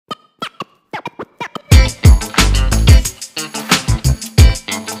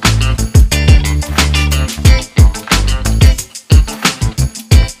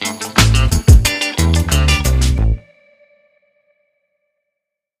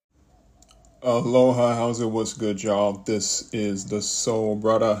Aloha, how's it? What's good, y'all? This is the Soul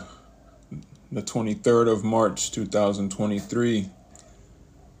Brother, the 23rd of March, 2023.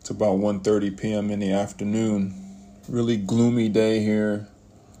 It's about 1:30 p.m. in the afternoon. Really gloomy day here.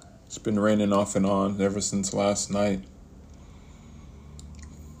 It's been raining off and on ever since last night.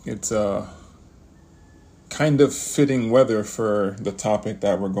 It's kind of fitting weather for the topic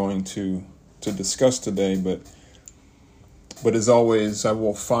that we're going to discuss today, but as always, I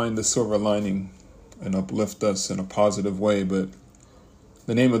will find the silver lining and uplift us in a positive way. But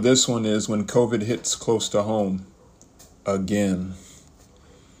the name of this one is When COVID Hits Close to Home Again.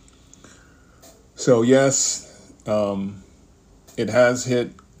 So yes, it has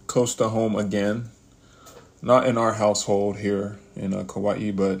hit close to home again. Not in our household here in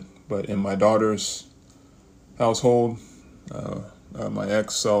Kauai, but in my daughter's household, my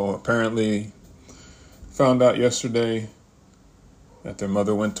ex. So apparently found out yesterday that their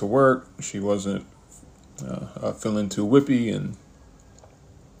mother went to work. She wasn't feeling too whippy, and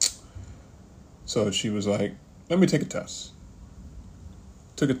so she was like, let me take a test.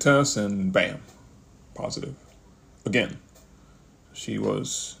 Took a test and bam, positive. Again, she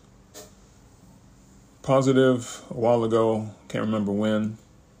was positive a while ago, can't remember when.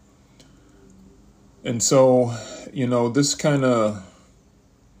 And so, this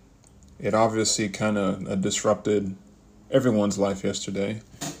it obviously kind of disrupted everyone's life yesterday.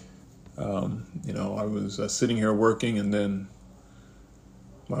 I was sitting here working, and then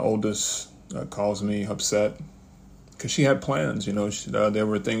my oldest calls me upset because she had plans. There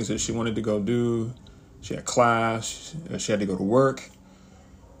were things that she wanted to go do. She had class. She had to go to work.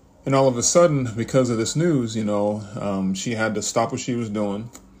 And all of a sudden, because of this news, she had to stop what she was doing.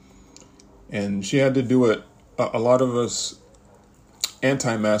 And she had to do what a lot of us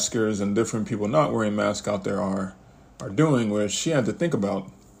anti-maskers and different people not wearing masks out there are doing, where she had to think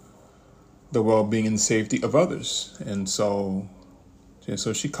about the well-being and safety of others. And so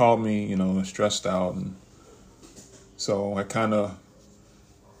she called me, stressed out. And so I kind of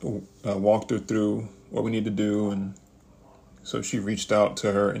walked her through what we need to do. And so she reached out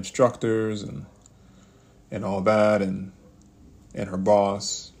to her instructors and all that, and her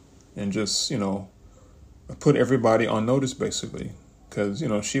boss, and just, put everybody on notice, basically. Because,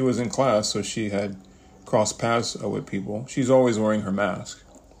 she was in class, so she had crossed paths with people. She's always wearing her mask,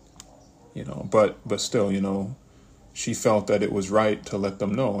 but still, she felt that it was right to let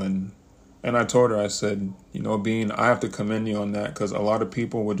them know. And I told her, I said, I have to commend you on that, because a lot of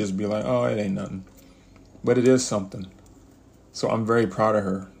people would just be like, oh, it ain't nothing. But it is something. So I'm very proud of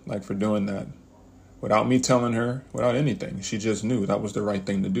her, for doing that. Without me telling her, without anything. She just knew that was the right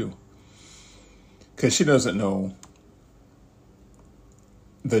thing to do. Because she doesn't know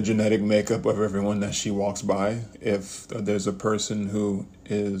the genetic makeup of everyone that she walks by. If there's a person who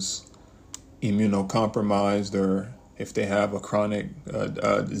is immunocompromised, or if they have a chronic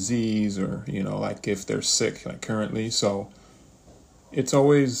disease, or, if they're sick, currently. So it's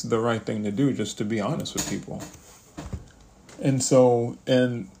always the right thing to do, just to be honest with people. And so,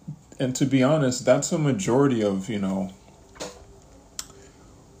 and to be honest, that's a majority of,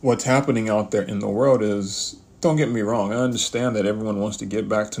 what's happening out there in the world. Is, don't get me wrong, I understand that everyone wants to get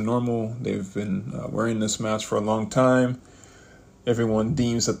back to normal. They've been wearing this mask for a long time. Everyone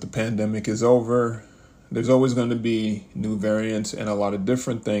deems that the pandemic is over. There's always going to be new variants and a lot of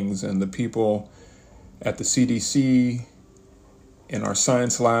different things. And the people at the CDC, in our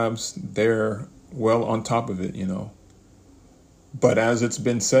science labs, they're well on top of it, But as it's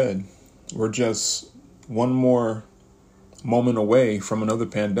been said, we're just one more moment away from another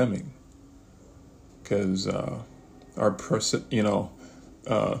pandemic. Because the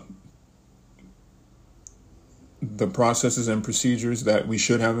processes and procedures that we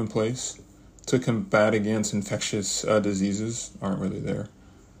should have in place to combat against infectious diseases aren't really there.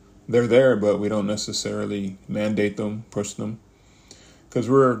 They're there, but we don't necessarily mandate them, push them, because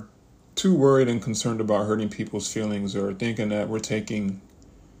we're too worried and concerned about hurting people's feelings, or thinking that we're taking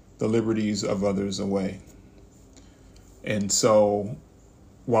the liberties of others away. And so,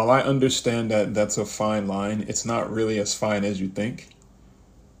 while I understand that that's a fine line, it's not really as fine as you think.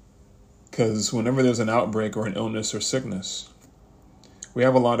 Because whenever there's an outbreak or an illness or sickness, we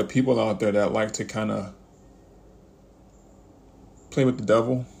have a lot of people out there that like to kind of play with the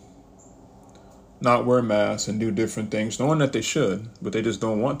devil, not wear masks and do different things, knowing that they should, but they just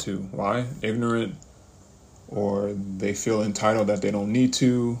don't want to. Why? Ignorant, or they feel entitled that they don't need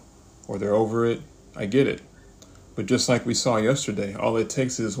to, or they're over it. I get it. But just like we saw yesterday, all it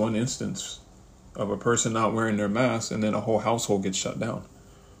takes is one instance of a person not wearing their mask, and then a whole household gets shut down.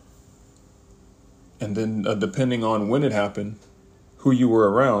 And then depending on when it happened, who you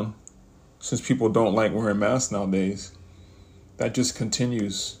were around, since people don't like wearing masks nowadays, that just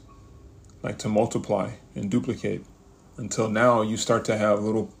continues like to multiply and duplicate until now you start to have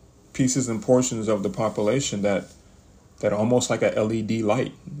little pieces and portions of the population that almost like a LED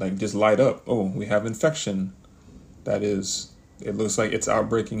light, like just light up. Oh, we have infection. That is, it looks like it's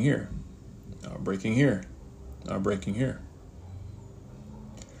outbreaking here, outbreaking here, outbreaking here.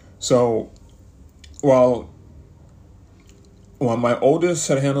 So while my oldest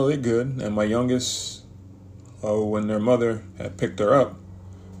had handled it good, and my youngest, when their mother had picked her up,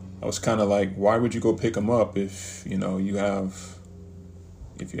 I was kind of like, why would you go pick them up if you have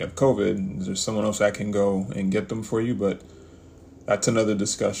COVID? Is there someone else that can go and get them for you? But that's another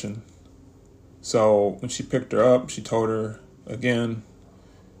discussion. So when she picked her up, she told her again.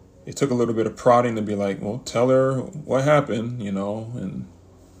 It took a little bit of prodding to be like, well, tell her what happened,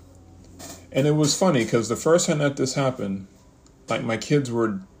 and it was funny because the first time that this happened, like my kids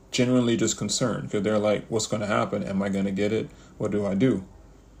were genuinely just concerned because they're like, what's going to happen? Am I going to get it? What do I do?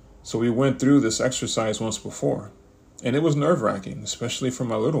 So we went through this exercise once before, and it was nerve-wracking, especially for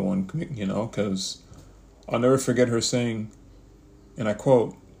my little one, because I'll never forget her saying, and I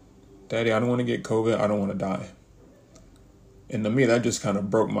quote, "Daddy, I don't want to get COVID. I don't want to die." And to me, that just kind of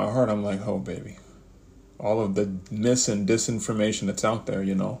broke my heart. I'm like, oh, baby, all of the mis and disinformation that's out there,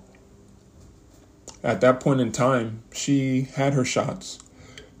 At that point in time, she had her shots.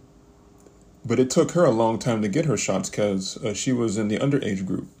 But it took her a long time to get her shots because she was in the underage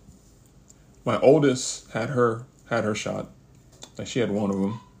group. My oldest had her shot. Like she had one of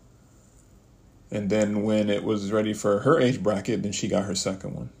them. And then when it was ready for her age bracket, then she got her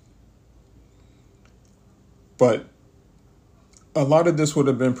second one. But a lot of this would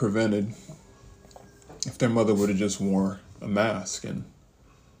have been prevented if their mother would have just wore a mask. And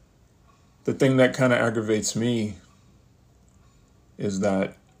the thing that kind of aggravates me is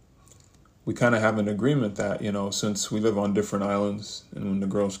that we kind of have an agreement that, since we live on different islands and when the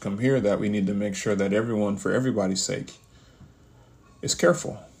girls come here, that we need to make sure that everyone, for everybody's sake, is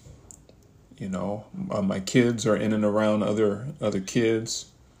careful. My kids are in and around other kids.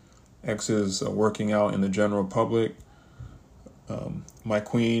 X is working out in the general public. My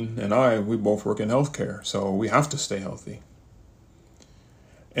queen and we both work in healthcare, so we have to stay healthy.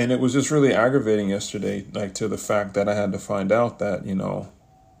 And it was just really aggravating yesterday, like to the fact that I had to find out that,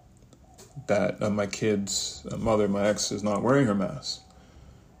 that my kid's mother, my ex, is not wearing her mask.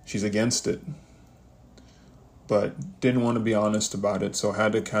 She's against it, but didn't want to be honest about it, so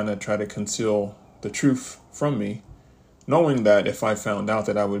had to kind of try to conceal the truth from me, knowing that if I found out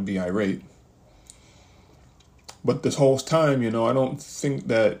that I would be irate. But this whole time, I don't think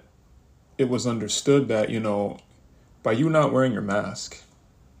that it was understood that, by you not wearing your mask,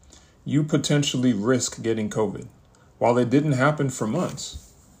 you potentially risk getting COVID. While it didn't happen for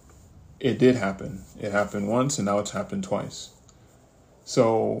months, it did happen. It happened once, and now it's happened twice.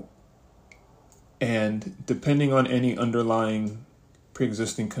 So, and depending on any underlying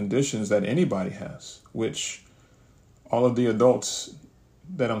pre-existing conditions that anybody has, which all of the adults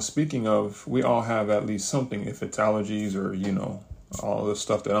that I'm speaking of, we all have at least something, if it's allergies or, all the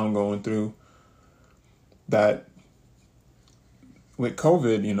stuff that I'm going through, that with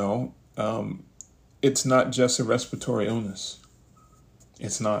COVID, it's not just a respiratory illness.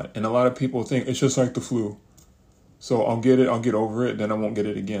 It's not. And a lot of people think it's just like the flu. So I'll get over it, then I won't get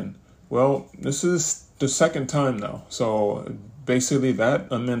it again. Well, this is the second time now. So basically that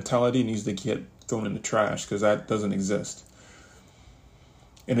mentality needs to get thrown in the trash because that doesn't exist.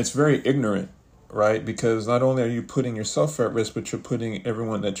 And it's very ignorant, right? Because not only are you putting yourself at risk, but you're putting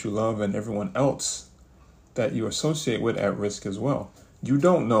everyone that you love and everyone else that you associate with at risk as well. You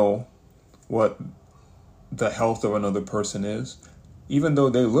don't know what the health of another person is. Even though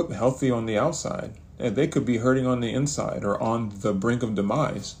they look healthy on the outside, they could be hurting on the inside or on the brink of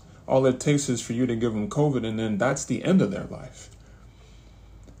demise. All it takes is for you to give them COVID, and then that's the end of their life.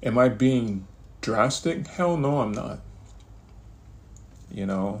 Am I being drastic? Hell no, I'm not.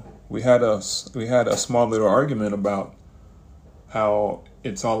 We had a small little argument about how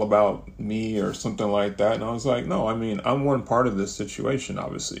it's all about me or something like that. And I was like, no, I'm one part of this situation,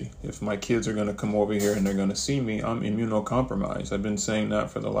 obviously. If my kids are going to come over here and they're going to see me, I'm immunocompromised. I've been saying that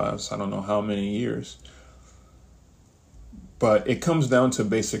for the last, I don't know how many years. But it comes down to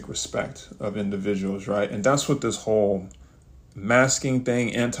basic respect of individuals, right? And that's what this whole masking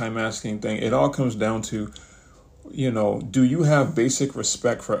thing, anti-masking thing, it all comes down to, do you have basic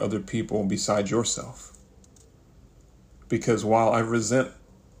respect for other people besides yourself? Because while I resent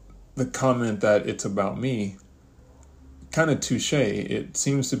the comment that it's about me, kind of touche, it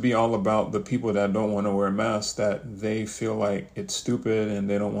seems to be all about the people that don't want to wear masks, that they feel like it's stupid and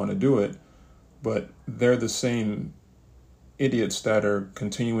they don't want to do it. but they're the same idiots that are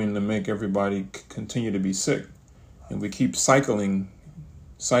continuing to make everybody continue to be sick. And we keep cycling,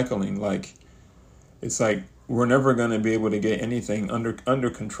 like it's like we're never going to be able to get anything under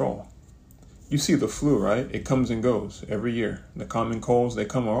control. You see the flu, right? It comes and goes every year. The common colds, they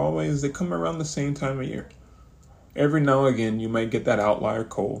come around the same time of year. Every now and again, you might get that outlier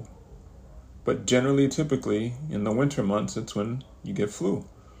cold. But generally, typically, in the winter months, it's when you get flu.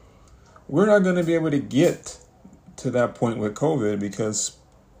 We're not going to be able to get to that point with COVID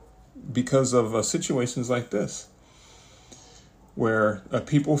because of situations like this, where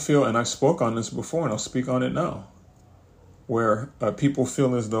people feel, and I spoke on this before and I'll speak on it now, where people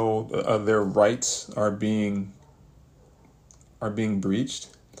feel as though their rights are being breached.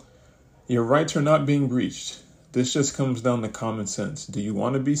 Your rights are not being breached. This just comes down to common sense. Do you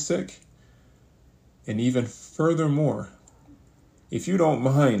want to be sick? And even furthermore, if you don't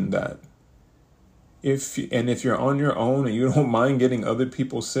mind that, if you're on your own and you don't mind getting other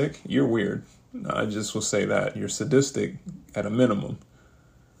people sick, you're weird. I just will say that. You're sadistic at a minimum.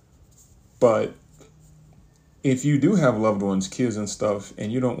 But if you do have loved ones, kids and stuff,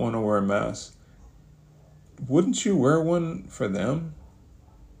 and you don't want to wear a mask, wouldn't you wear one for them?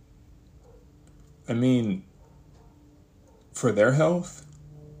 I mean, for their health,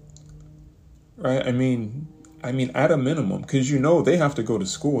 right? I mean, at a minimum, because they have to go to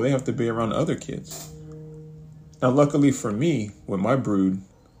school. They have to be around other kids. Now, luckily for me, with my brood,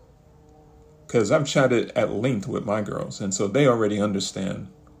 because I've chatted at length with my girls, and so they already understand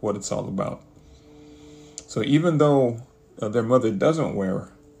what it's all about. So even though their mother doesn't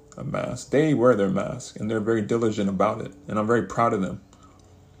wear a mask, they wear their mask, and they're very diligent about it, and I'm very proud of them.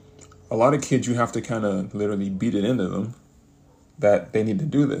 A lot of kids, you have to kind of literally beat it into them that they need to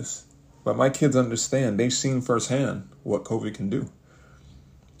do this. But my kids understand. They've seen firsthand what COVID can do.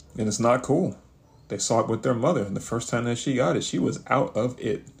 And it's not cool. They saw it with their mother. The first time that she got it, she was out of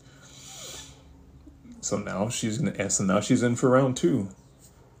it. So now she's in for round 2.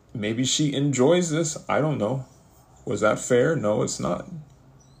 Maybe she enjoys this. I don't know. Was that fair? No, it's not.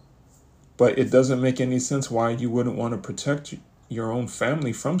 But it doesn't make any sense why you wouldn't want to protect your own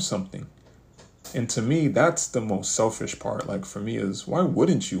family from something. And to me, that's the most selfish part. Like for me is, why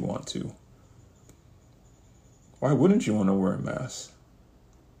wouldn't you want to? Why wouldn't you want to wear a mask?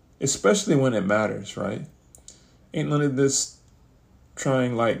 Especially when it matters, right? Ain't none of this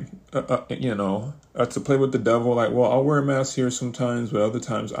trying to play with the devil. Like, well, I'll wear a mask here sometimes, but other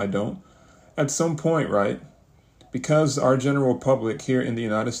times I don't. At some point, right? Because our general public here in the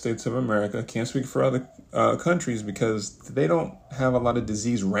United States of America, can't speak for other countries because they don't have a lot of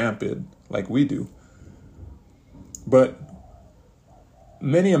disease rampant like we do. But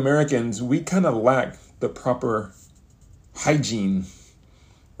many Americans, we kind of lack the proper hygiene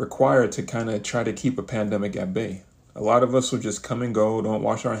required to kind of try to keep a pandemic at bay. A lot of us will just come and go, don't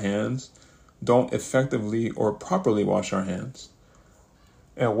wash our hands, don't effectively or properly wash our hands.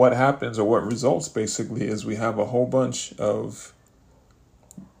 And what happens, or what results basically, is we have a whole bunch of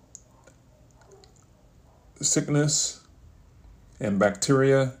sickness and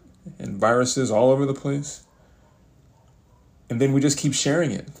bacteria and viruses all over the place. And then we just keep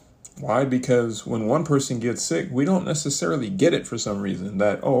sharing it. Why? Because when one person gets sick, we don't necessarily get it for some reason.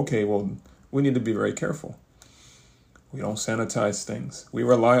 We need to be very careful. We don't sanitize things. We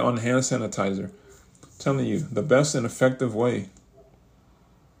rely on hand sanitizer. I'm telling you, the best and effective way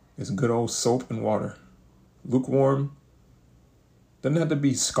is good old soap and water. Lukewarm. Doesn't have to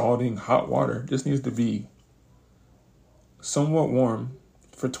be scalding hot water. Just needs to be somewhat warm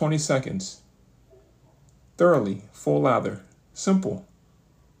for 20 seconds. Thoroughly, full lather. Simple.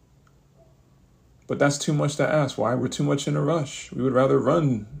 But that's too much to ask. Why? We're too much in a rush. We would rather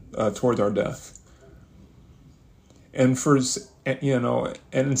run towards our death. And in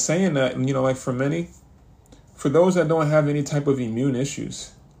saying that, like for many, for those that don't have any type of immune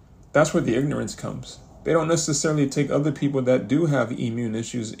issues, that's where the ignorance comes. They don't necessarily take other people that do have immune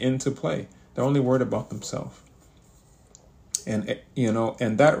issues into play. They're only worried about themselves. And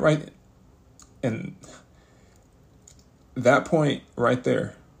that point right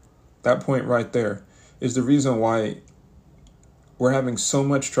there is the reason why we're having so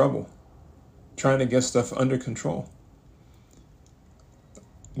much trouble trying to get stuff under control.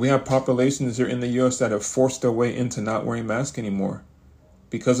 We have populations here in the U.S. that have forced their way into not wearing masks anymore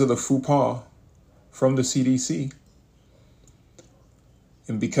because of the faux pas from the CDC.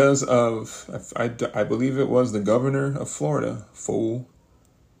 And because of, I believe it was the governor of Florida, fool,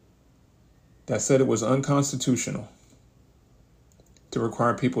 that said it was unconstitutional to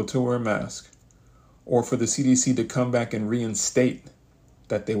require people to wear a mask, or for the CDC to come back and reinstate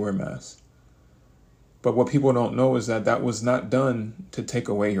that they wear masks. But what people don't know is that that was not done to take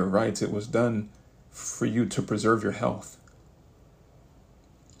away your rights. It was done for you to preserve your health.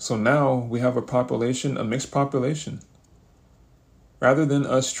 So now we have a population, a mixed population. Rather than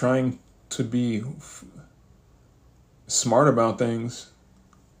us trying to be smart about things,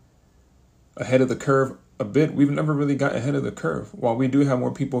 ahead of the curve a bit, we've never really got ahead of the curve. While we do have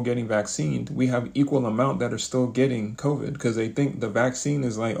more people getting vaccinated, we have equal amount that are still getting COVID because they think the vaccine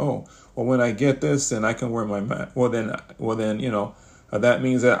is like, oh, well, when I get this, then I can wear my mask. Well, then, that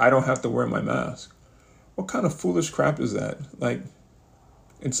means that I don't have to wear my mask. What kind of foolish crap is that? Like,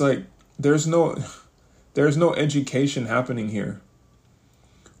 it's like there's no education happening here.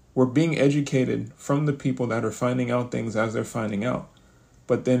 We're being educated from the people that are finding out things as they're finding out.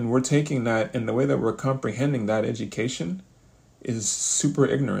 But then we're taking that, and the way that we're comprehending that education is super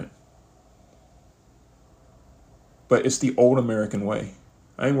ignorant. But it's the old American way.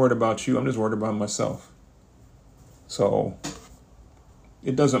 I ain't worried about you. I'm just worried about myself. So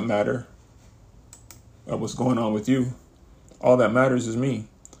it doesn't matter what's going on with you. All that matters is me.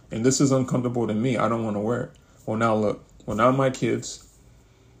 And this is uncomfortable to me. I don't want to wear it. Well, now look. Well, now my kids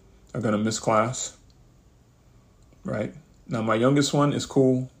are going to miss class. Right? Now, my youngest one is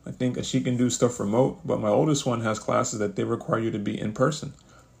cool. I think she can do stuff remote, but my oldest one has classes that they require you to be in person.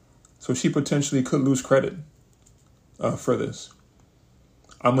 So she potentially could lose credit for this.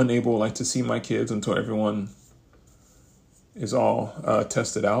 I'm unable to see my kids until everyone is all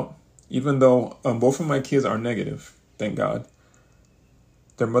tested out, even though both of my kids are negative, thank God.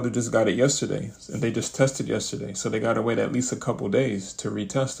 Their mother just got it yesterday, and they just tested yesterday. So they got to wait at least a couple days to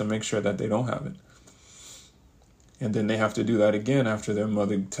retest to make sure that they don't have it. And then they have to do that again after their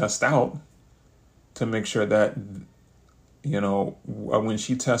mother tests out to make sure that, when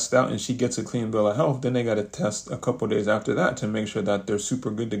she tests out and she gets a clean bill of health, then they got to test a couple days after that to make sure that they're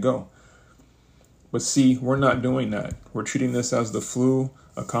super good to go. But see, we're not doing that. We're treating this as the flu,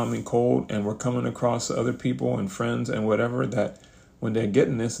 a common cold, and we're coming across other people and friends and whatever that when they're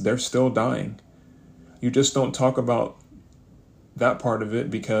getting this, they're still dying. You just don't talk about that part of it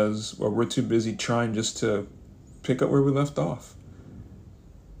because we're too busy trying just to pick up where we left off.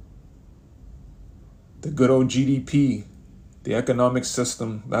 The good old GDP, the economic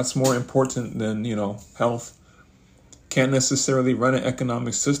system, that's more important than, health. Can't necessarily run an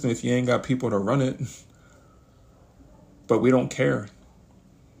economic system if you ain't got people to run it. But we don't care.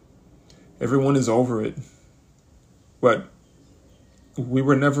 Everyone is over it. But we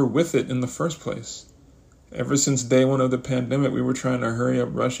were never with it in the first place. Ever since day one of the pandemic, we were trying to hurry up,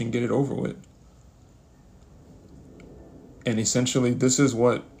 rush, and get it over with. And essentially, this is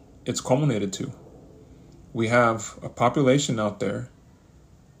what it's culminated to. We have a population out there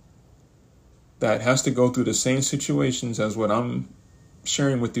that has to go through the same situations as what I'm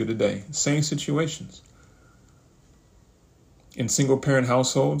sharing with you today. Same situations. In single-parent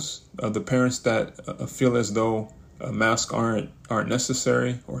households, the parents that feel as though masks aren't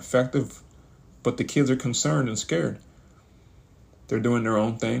necessary or effective, but the kids are concerned and scared. They're doing their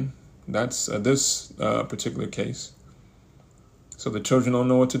own thing. That's this particular case. So the children don't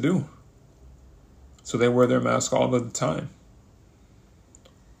know what to do. So they wear their mask all of the time.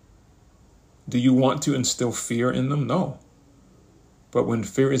 Do you want to instill fear in them? No. But when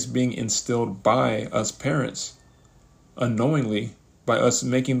fear is being instilled by us parents, unknowingly, by us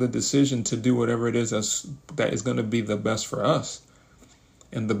making the decision to do whatever it is that is going to be the best for us.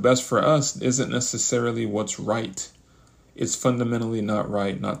 And the best for us isn't necessarily what's right. It's fundamentally not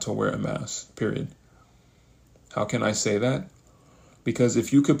right not to wear a mask, period. How can I say that? Because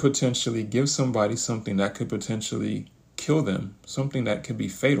if you could potentially give somebody something that could potentially kill them, something that could be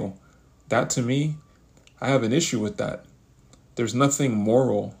fatal, that to me, I have an issue with that. There's nothing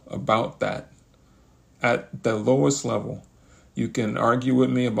moral about that. At the lowest level, you can argue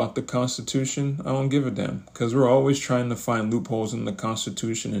with me about the Constitution. I don't give a damn because we're always trying to find loopholes in the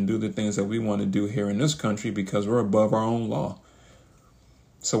Constitution and do the things that we want to do here in this country because we're above our own law.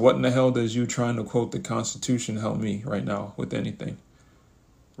 So what in the hell does you trying to quote the Constitution help me right now with anything?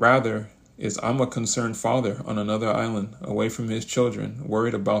 Rather, is I'm a concerned father on another island away from his children,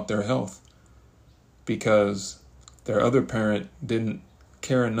 worried about their health because their other parent didn't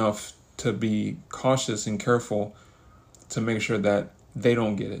care enough to be cautious and careful to make sure that they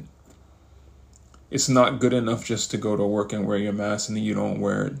don't get it. It's not good enough just to go to work and wear your mask and then you don't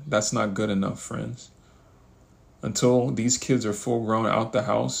wear it. That's not good enough, friends. Until these kids are full grown out the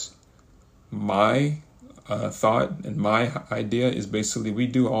house, my thought and my idea is basically we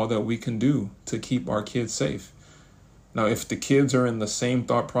do all that we can do to keep our kids safe. Now, if the kids are in the same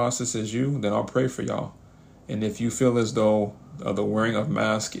thought process as you, then I'll pray for y'all. And if you feel as though the wearing of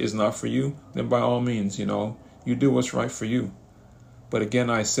mask is not for you, then by all means, you do what's right for you. But again,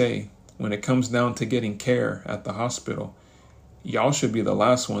 I say, when it comes down to getting care at the hospital, y'all should be the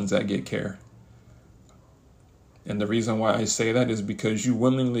last ones that get care. And the reason why I say that is because you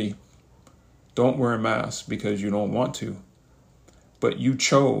willingly don't wear a mask because you don't want to, but you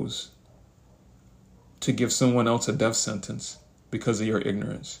chose to give someone else a death sentence because of your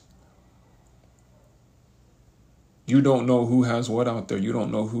ignorance. You don't know who has what out there. You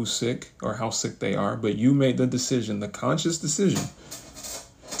don't know who's sick or how sick they are, but you made the decision, the conscious decision,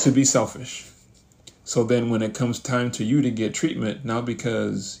 to be selfish. So then when it comes time to you to get treatment, now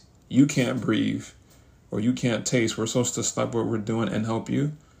because you can't breathe or you can't taste, we're supposed to stop what we're doing and help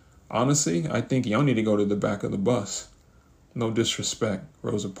you. Honestly, I think y'all need to go to the back of the bus. No disrespect,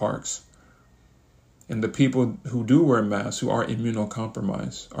 Rosa Parks. And the people who do wear masks, who are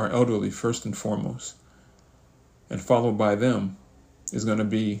immunocompromised, are elderly first and foremost. And followed by them is going to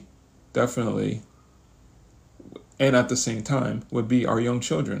be definitely, and at the same time, would be our young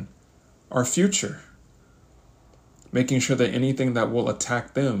children, our future. Making sure that anything that will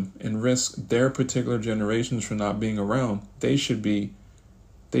attack them and risk their particular generations from not being around, they should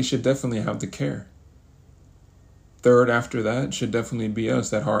definitely have the care. Third after that should definitely be us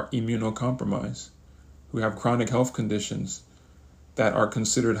that are immunocompromised, who have chronic health conditions that are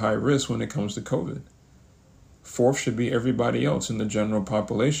considered high risk when it comes to COVID. Fourth should be everybody else in the general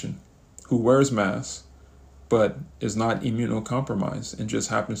population who wears masks but is not immunocompromised and just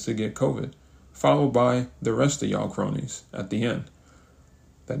happens to get COVID, followed by the rest of y'all cronies at the end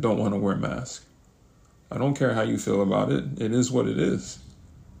that don't want to wear masks. I don't care how you feel about it. It is what it is.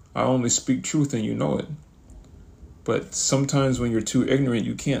 I only speak truth and you know it. But sometimes when you're too ignorant,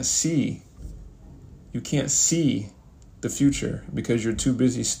 you can't see the future because you're too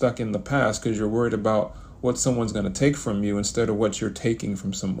busy stuck in the past because you're worried about what someone's going to take from you instead of what you're taking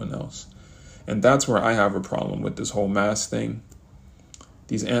from someone else. And that's where I have a problem with this whole mask thing.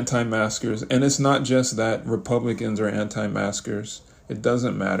 These anti-maskers, and it's not just that Republicans are anti-maskers. It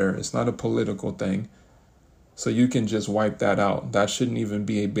doesn't matter. It's not a political thing. So you can just wipe that out. That shouldn't even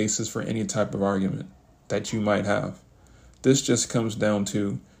be a basis for any type of argument that you might have. This just comes down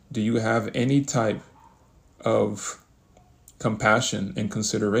to, do you have any type of compassion and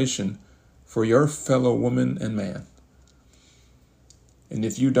consideration for your fellow woman and man? And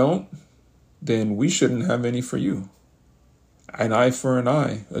if you don't, then we shouldn't have any for you. An eye for an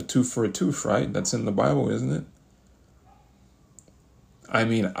eye, a tooth for a tooth, right? That's in the Bible, isn't it? I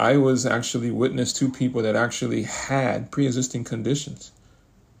mean, I was actually witness to people that actually had pre-existing conditions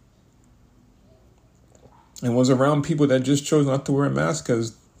and was around people that just chose not to wear a mask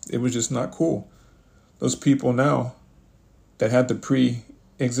because it was just not cool. Those people now that had the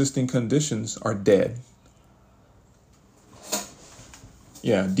pre-existing conditions are dead.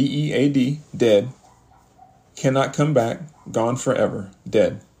 Yeah, DEAD, dead. Cannot come back, gone forever,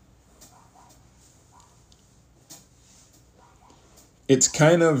 dead. It's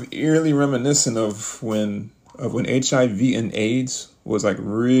kind of eerily reminiscent of when HIV and AIDS was like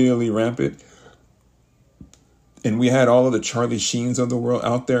really rampant. And we had all of the Charlie Sheens of the world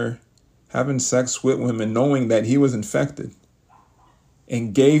out there having sex with women, knowing that he was infected,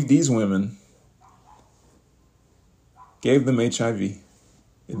 and gave them HIV,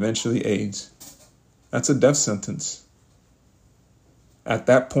 eventually AIDS. That's a death sentence. At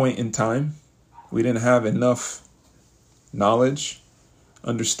that point in time, we didn't have enough knowledge,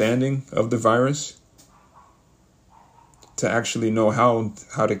 understanding of the virus to actually know how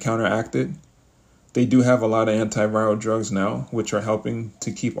to counteract it. They do have a lot of antiviral drugs now, which are helping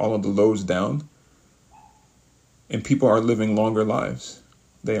to keep all of the loads down. And people are living longer lives.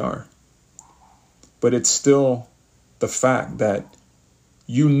 They are. But it's still the fact that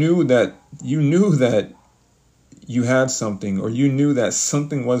you knew that you had something, or you knew that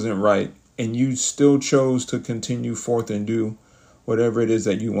something wasn't right, and you still chose to continue forth and do whatever it is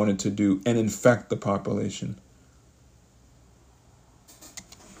that you wanted to do and infect the population.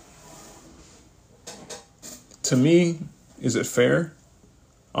 To me, is it fair?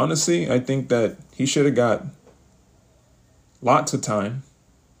 Honestly, I think that he should have got lots of time,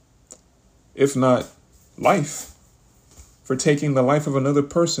 if not life, for taking the life of another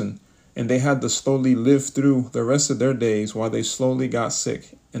person, and they had to slowly live through the rest of their days while they slowly got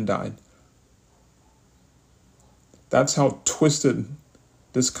sick and died. That's how twisted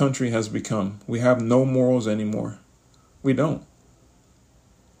this country has become. We have no morals anymore. We don't.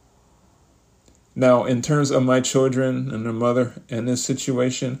 Now, in terms of my children and their mother in this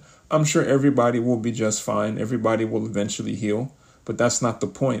situation, I'm sure everybody will be just fine. Everybody will eventually heal, but that's not the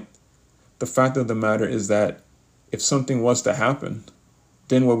point. the fact of the matter is that if something was to happen,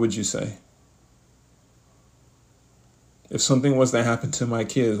 then what would you say? If something was to happen to my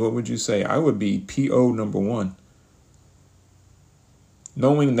kids, what would you say? I would be PO number one.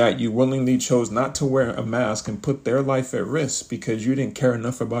 Knowing that you willingly chose not to wear a mask and put their life at risk because you didn't care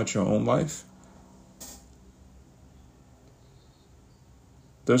enough about your own life.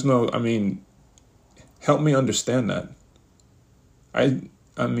 Help me understand that.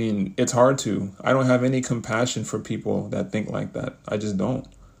 I mean, it's hard to. I don't have any compassion for people that think like that. I just don't.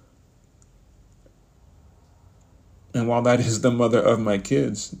 And while that is the mother of my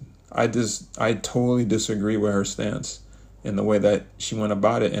kids, I totally disagree with her stance in the way that she went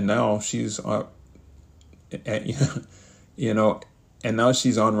about it. And now she's, and now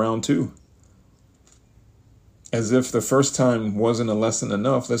she's on round 2. As if the first time wasn't a lesson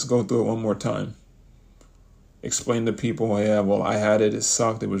enough, let's go through it one more time. Explain to people, yeah, well, I had it. It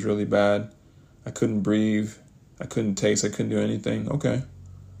sucked. It was really bad. I couldn't breathe. I couldn't taste. I couldn't do anything. Okay.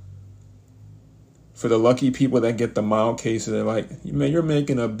 For the lucky people that get the mild cases, they're like, man, you're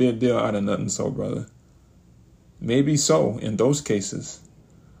making a big deal out of nothing, so brother. Maybe so in those cases.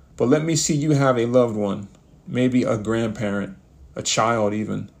 But let me see you have a loved one, maybe a grandparent, a child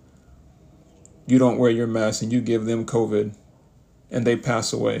even. You don't wear your mask and you give them COVID and they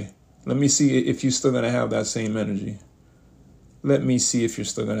pass away. Let me see if you're still going to have that same energy. Let me see if you're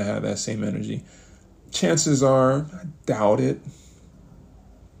still going to have that same energy. Chances are, I doubt it.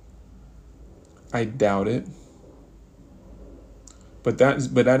 But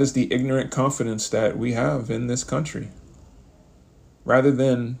that is the ignorant confidence that we have in this country. Rather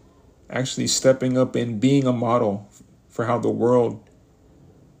than actually stepping up and being a model for how the world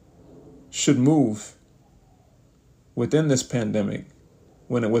should move within this pandemic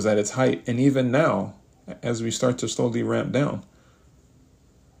when it was at its height, and even now as we start to slowly ramp down.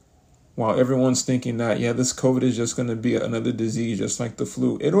 While everyone's thinking that, yeah, this COVID is just going to be another disease just like the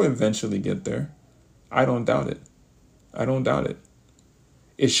flu, it'll eventually get there. I don't doubt it.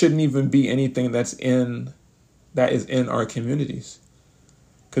 It shouldn't even be anything that is in our communities,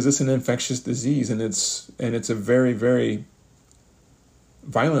 because it's an infectious disease and it's a very, very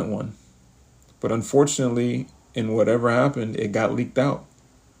violent one. But unfortunately, in whatever happened, it got leaked out.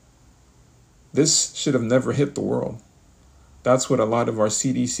 This should have never hit the world. That's what a lot of our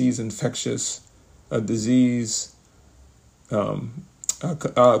CDC's infectious disease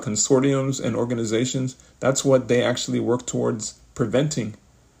consortiums and organizations, that's what they actually work towards preventing.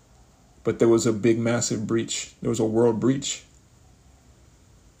 But there was a big, massive breach. There was a world breach.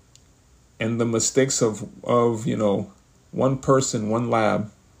 And the mistakes of one person, one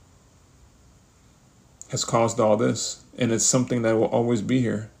lab has caused all this. And it's something that will always be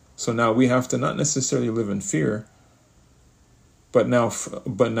here. So now we have to not necessarily live in fear, but now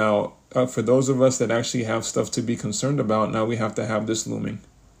for those of us that actually have stuff to be concerned about, now we have to have this looming.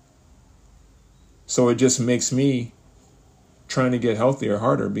 So it just makes me trying to get healthier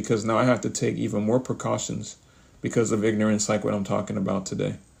harder, because now I have to take even more precautions because of ignorance, like what I'm talking about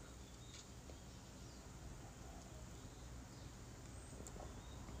today.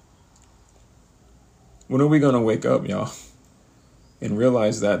 When are we going to wake up, y'all, and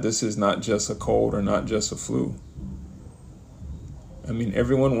realize that this is not just a cold or not just a flu? I mean,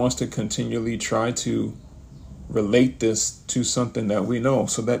 everyone wants to continually try to relate this to something that we know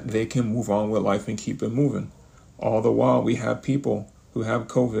so that they can move on with life and keep it moving. All the while, we have people who have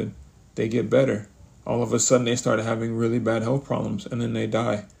COVID, they get better. All of a sudden, they start having really bad health problems, and then they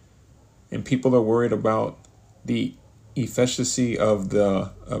die. And people are worried about the efficacy of the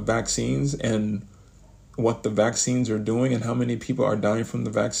vaccines and what the vaccines are doing and how many people are dying from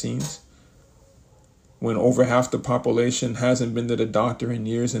the vaccines, when over half the population hasn't been to the doctor in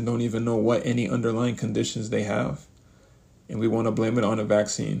years and don't even know what any underlying conditions they have. And we want to blame it on a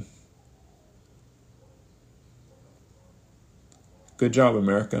vaccine. Good job,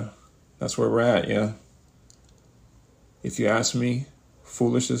 America. That's where we're at, yeah. If you ask me,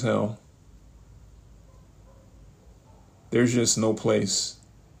 foolish as hell. There's just no place,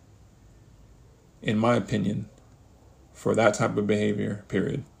 in my opinion, for that type of behavior,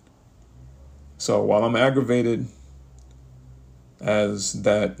 period. So while I'm aggravated as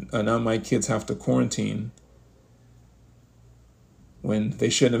that now my kids have to quarantine when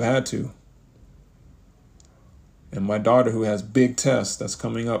they shouldn't have had to, and my daughter, who has big tests that's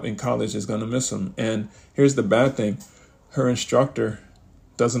coming up in college, is going to miss them. And here's the bad thing. Her instructor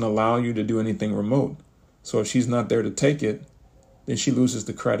doesn't allow you to do anything remote. So if she's not there to take it, then she loses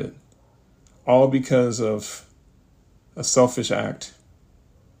the credit. All because of a selfish act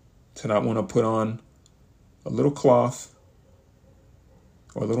to not want to put on a little cloth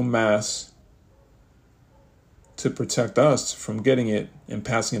or a little mask to protect us from getting it and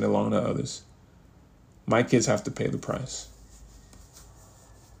passing it along to others. My kids have to pay the price.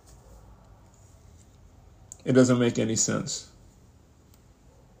 It doesn't make any sense.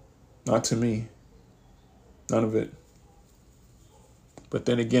 Not to me. None of it. But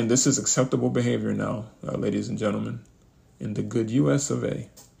then again, this is acceptable behavior now, ladies and gentlemen, in the good US of A.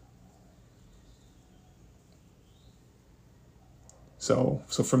 So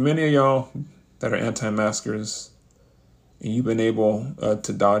for many of y'all that are anti-maskers, and you've been able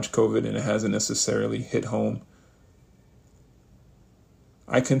to dodge COVID and it hasn't necessarily hit home,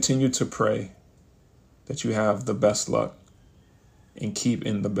 I continue to pray that you have the best luck and keep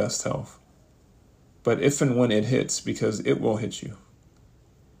in the best health. But if and when it hits, because it will hit you.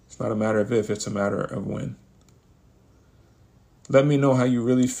 It's not a matter of if, it's a matter of when. Let me know how you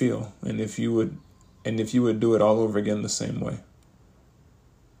really feel, and if you would do it all over again the same way.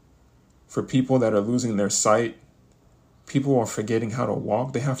 For people that are losing their sight, people are forgetting how to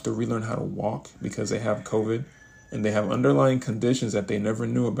walk. They have to relearn how to walk because they have COVID and they have underlying conditions that they never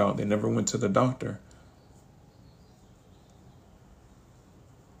knew about. They never went to the doctor.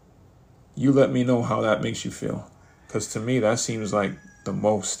 You let me know how that makes you feel. Because to me, that seems like the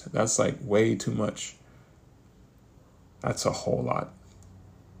most. That's like way too much. That's a whole lot.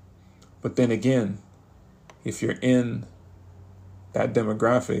 But then again, if you're in that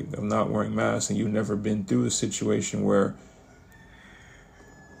demographic of not wearing masks and you've never been through a situation where,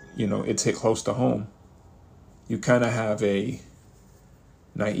 it's hit close to home, you kind of have a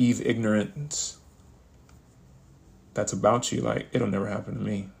naive ignorance that's about you. Like, it'll never happen to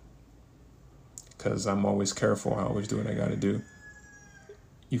me because I'm always careful. I always do what I got to do.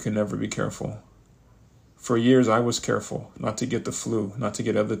 You can never be careful. For years, I was careful not to get the flu, not to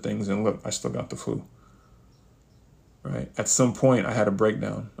get other things. And look, I still got the flu. Right? At some point, I had a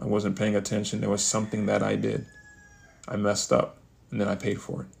breakdown. I wasn't paying attention. There was something that I did. I messed up, and then I paid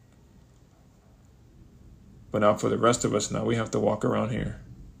for it. But now for the rest of us, now we have to walk around here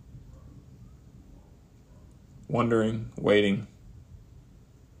wondering, waiting.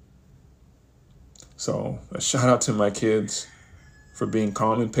 So a shout out to my kids for being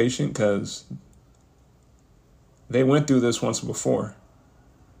calm and patient, because they went through this once before.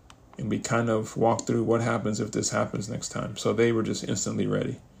 And we kind of walked through what happens if this happens next time. So they were just instantly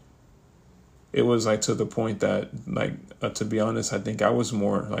ready. It was like to the point that, to be honest, I think I was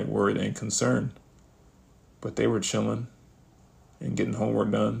more like worried and concerned. But they were chilling and getting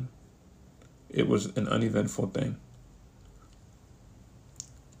homework done. It was an uneventful thing.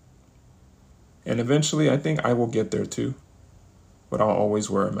 And eventually, I think I will get there too. But I'll always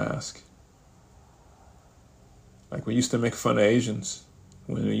wear a mask. Like, we used to make fun of Asians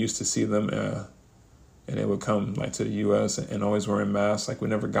when we used to see them and they would come to the U.S. and always wearing masks. Like, we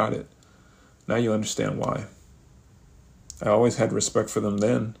never got it. Now you understand why. I always had respect for them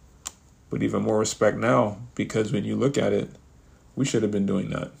then, but even more respect now, because when you look at it, we should have been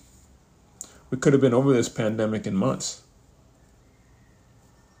doing that. We could have been over this pandemic in months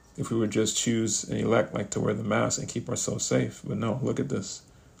if we would just choose and elect to wear the mask and keep ourselves safe. But no, look at this.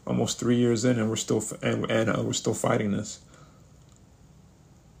 Almost 3 years in, and we're still fighting this.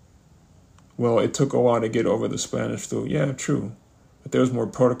 Well, it took a while to get over the Spanish flu. Yeah, true. But there was more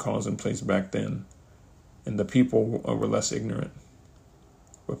protocols in place back then, and the people were less ignorant.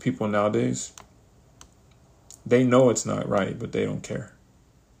 But people nowadays, they know it's not right, but they don't care.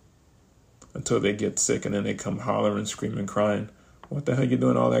 Until they get sick, and then they come hollering, screaming, crying. What the hell you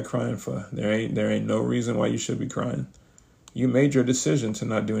doing all that crying for? There ain't no reason why you should be crying. You made your decision to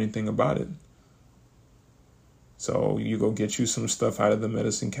not do anything about it. So you go get you some stuff out of the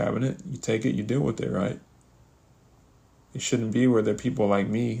medicine cabinet. You take it, you deal with it, right? It shouldn't be where there are people like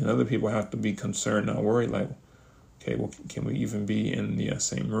me and other people have to be concerned, not worried. Like, okay, well, can we even be in the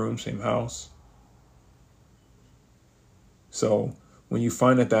same room, same house? So when you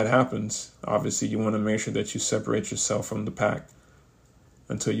find that happens, obviously you want to make sure that you separate yourself from the pack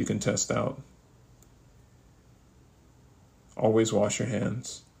until you can test out. Always wash your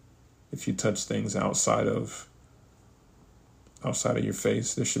hands. If you touch things outside of your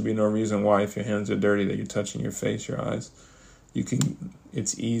face, there should be no reason why, if your hands are dirty, that you're touching your face, your eyes.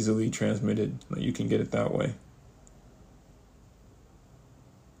 It's easily transmitted. You can get it that way.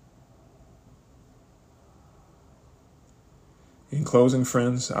 In closing,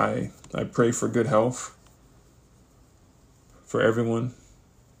 friends, I pray for good health for everyone,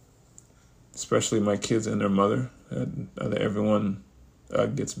 especially my kids and their mother, that everyone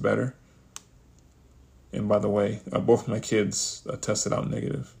gets better. And by the way, both my kids tested out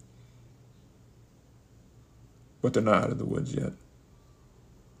negative, but they're not out of the woods yet.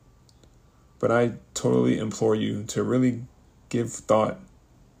 But I totally implore you to really give thought,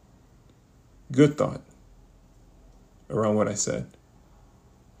 good thought, around what I said.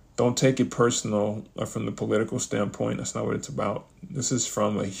 Don't take it personal or from the political standpoint. That's not what it's about. This is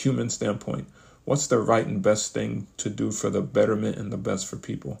from a human standpoint. What's the right and best thing to do for the betterment and the best for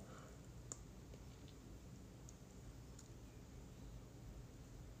people?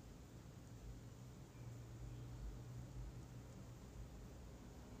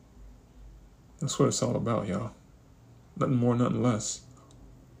 That's what it's all about, y'all. Nothing more, nothing less.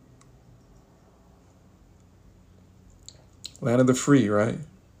 Land of the free, right?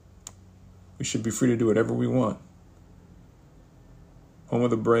 We should be free to do whatever we want. Home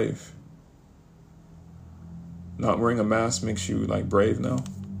of the brave. Not wearing a mask makes you like brave now.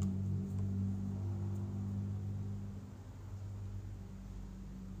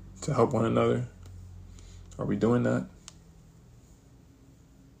 To help one another. Are we doing that?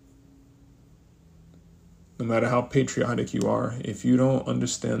 No matter how patriotic you are, if you don't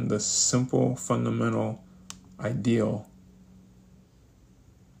understand the simple, fundamental ideal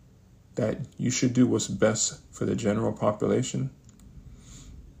that you should do what's best for the general population,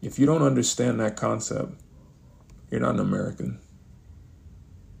 if you don't understand that concept, you're not an American.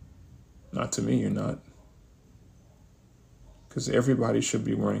 Not to me, you're not. Because everybody should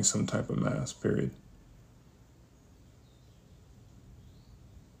be wearing some type of mask, period.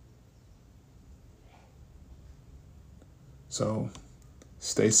 So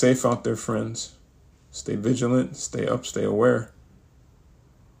stay safe out there, friends. Stay vigilant, stay up, stay aware.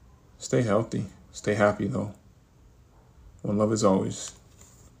 Stay healthy, stay happy though. One love as always.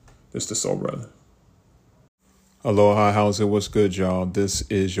 This the Soul Brother. Aloha, how's it? What's good, y'all? This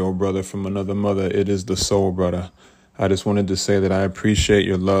is your brother from another mother. It is the Soul Brother. I just wanted to say that I appreciate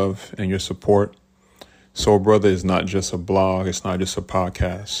your love and your support. Soul Brother is not just a blog. It's not just a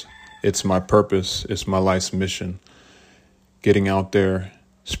podcast. It's my purpose. It's my life's mission. Getting out there,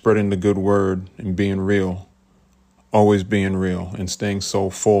 spreading the good word and being real. Always being real and staying so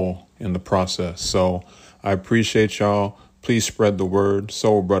full in the process. So I appreciate y'all. Please spread the word.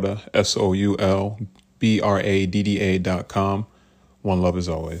 Soul Brother, SoulBradda.com. One love as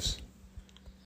always.